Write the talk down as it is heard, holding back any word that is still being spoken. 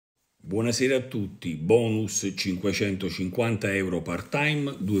Buonasera a tutti, bonus 550 euro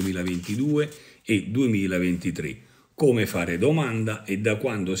part-time 2022 e 2023. Come fare domanda e da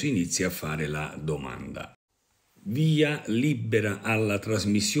quando si inizia a fare la domanda. Via libera alla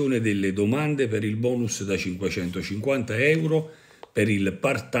trasmissione delle domande per il bonus da 550 euro per il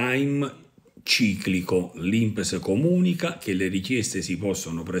part-time ciclico. L'INPS comunica che le richieste si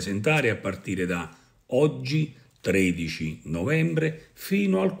possono presentare a partire da oggi 13 novembre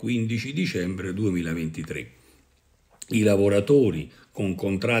fino al 15 dicembre 2023. I lavoratori con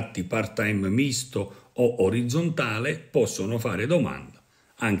contratti part-time misto o orizzontale possono fare domanda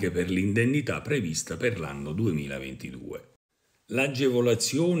anche per l'indennità prevista per l'anno 2022.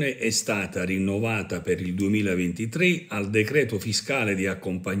 L'agevolazione è stata rinnovata per il 2023 al decreto fiscale di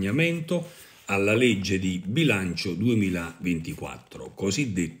accompagnamento alla legge di bilancio 2024,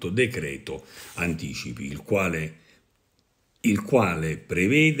 cosiddetto decreto anticipi, il quale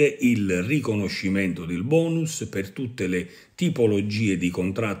prevede il riconoscimento del bonus per tutte le tipologie di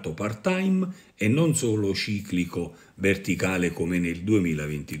contratto part-time e non solo ciclico verticale come nel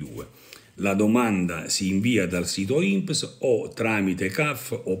 2022. La domanda si invia dal sito INPS o tramite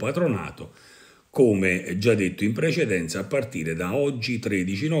CAF o patronato, come già detto in precedenza, a partire da oggi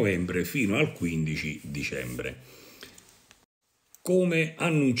 13 novembre fino al 15 dicembre. Come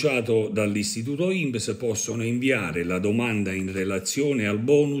annunciato dall'Istituto INPS, possono inviare la domanda in relazione al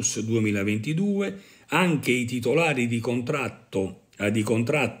bonus 2022 anche i titolari di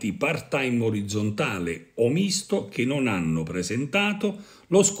contratti part-time orizzontale o misto che non hanno presentato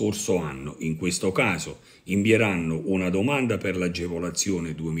lo scorso anno. In questo caso invieranno una domanda per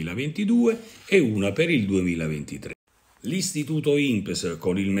l'agevolazione 2022 e una per il 2023. L'Istituto INPS,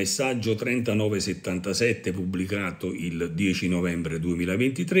 con il messaggio 3977 pubblicato il 10 novembre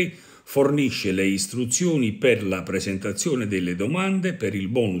 2023, fornisce le istruzioni per la presentazione delle domande per il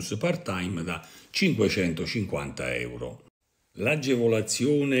bonus part-time da 550 euro.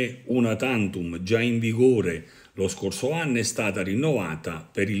 L'agevolazione una tantum già in vigore lo scorso anno è stata rinnovata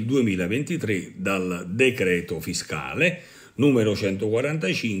per il 2023 dal decreto fiscale numero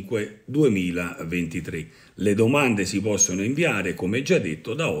 145/2023. Le domande si possono inviare, come già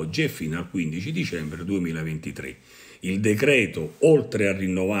detto, da oggi e fino al 15 dicembre 2023. Il decreto, oltre a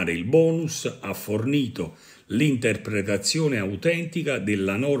rinnovare il bonus, ha fornito l'interpretazione autentica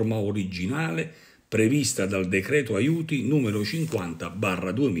della norma originale prevista dal decreto aiuti numero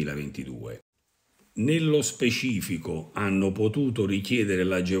 50/2022. Nello specifico hanno potuto richiedere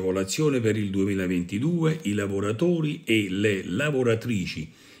l'agevolazione per il 2022 i lavoratori e le lavoratrici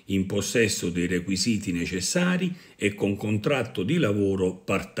in possesso dei requisiti necessari e con contratto di lavoro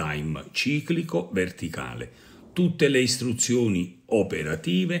part-time ciclico verticale. Tutte le istruzioni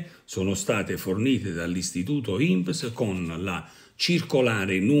operative sono state fornite dall'Istituto INPS con la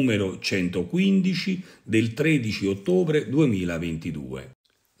circolare numero 115 del 13 ottobre 2022.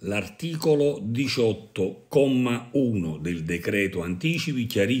 L'articolo 18,1 del decreto anticipi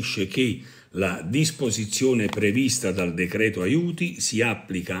chiarisce che la disposizione prevista dal decreto aiuti si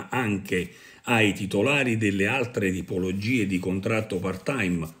applica anche ai titolari delle altre tipologie di contratto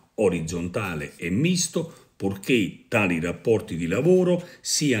part-time orizzontale e misto, purché tali rapporti di lavoro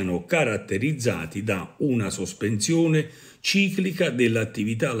siano caratterizzati da una sospensione ciclica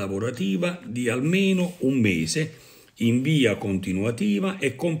dell'attività lavorativa di almeno un mese in via continuativa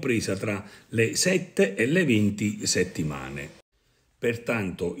e compresa tra le 7 e le 20 settimane.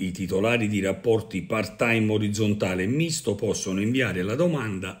 Pertanto i titolari di rapporti part-time orizzontale e misto possono inviare la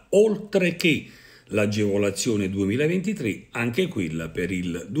domanda, oltre che l'agevolazione 2023, anche quella per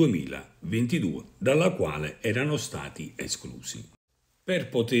il 2022, dalla quale erano stati esclusi. Per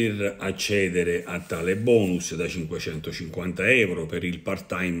poter accedere a tale bonus da 550 euro per il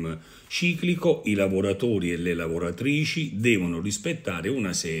part-time ciclico, i lavoratori e le lavoratrici devono rispettare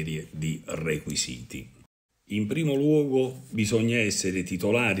una serie di requisiti. In primo luogo bisogna essere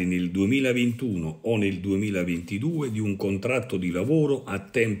titolari nel 2021 o nel 2022 di un contratto di lavoro a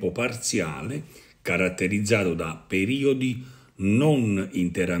tempo parziale caratterizzato da periodi non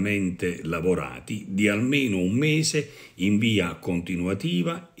interamente lavorati di almeno un mese in via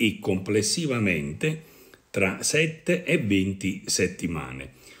continuativa e complessivamente tra 7 e 20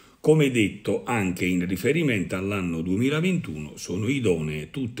 settimane. Come detto, anche in riferimento all'anno 2021 sono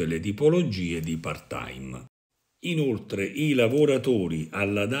idonee tutte le tipologie di part-time. Inoltre, i lavoratori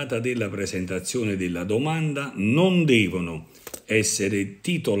alla data della presentazione della domanda non devono essere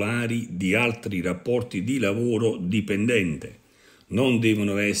titolari di altri rapporti di lavoro dipendente, non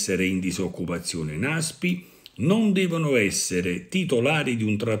devono essere in disoccupazione NASPI, non devono essere titolari di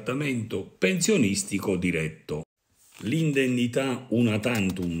un trattamento pensionistico diretto. L'indennità una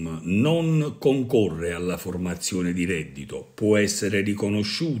tantum non concorre alla formazione di reddito, può essere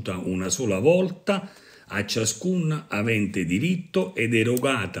riconosciuta una sola volta a ciascun avente diritto ed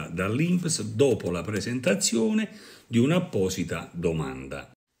erogata dall'INPS dopo la presentazione di un'apposita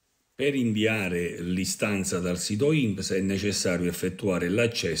domanda. Per inviare l'istanza dal sito INPS è necessario effettuare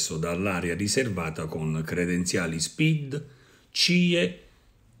l'accesso dall'area riservata con credenziali SPID, CIE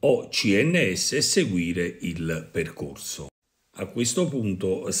o CNS e seguire il percorso. A questo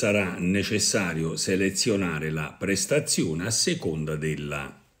punto sarà necessario selezionare la prestazione a seconda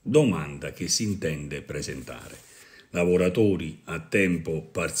della domanda che si intende presentare. Lavoratori a tempo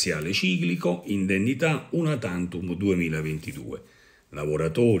parziale ciclico, indennità una tantum 2022.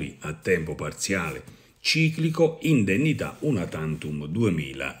 Lavoratori a tempo parziale ciclico, indennità una tantum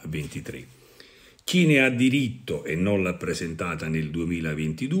 2023. Chi ne ha diritto e non l'ha presentata nel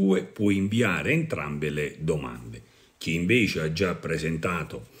 2022 può inviare entrambe le domande. Chi invece ha già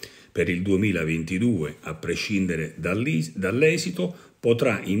presentato per il 2022, a prescindere dall'esito,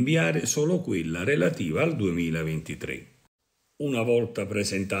 potrà inviare solo quella relativa al 2023. Una volta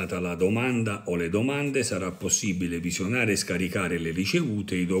presentata la domanda o le domande sarà possibile visionare e scaricare le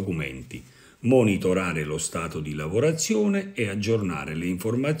ricevute e i documenti, monitorare lo stato di lavorazione e aggiornare le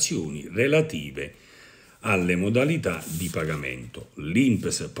informazioni relative alle modalità di pagamento.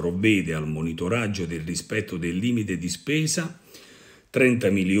 L'INPS provvede al monitoraggio del rispetto del limite di spesa 30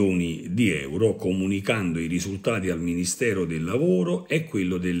 milioni di euro, comunicando i risultati al Ministero del Lavoro e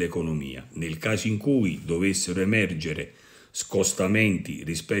quello dell'Economia. Nel caso in cui dovessero emergere scostamenti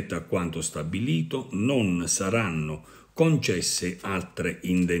rispetto a quanto stabilito, non saranno concesse altre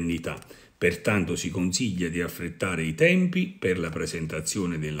indennità. Pertanto si consiglia di affrettare i tempi per la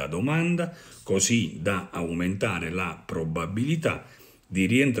presentazione della domanda, così da aumentare la probabilità di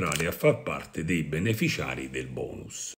rientrare a far parte dei beneficiari del bonus.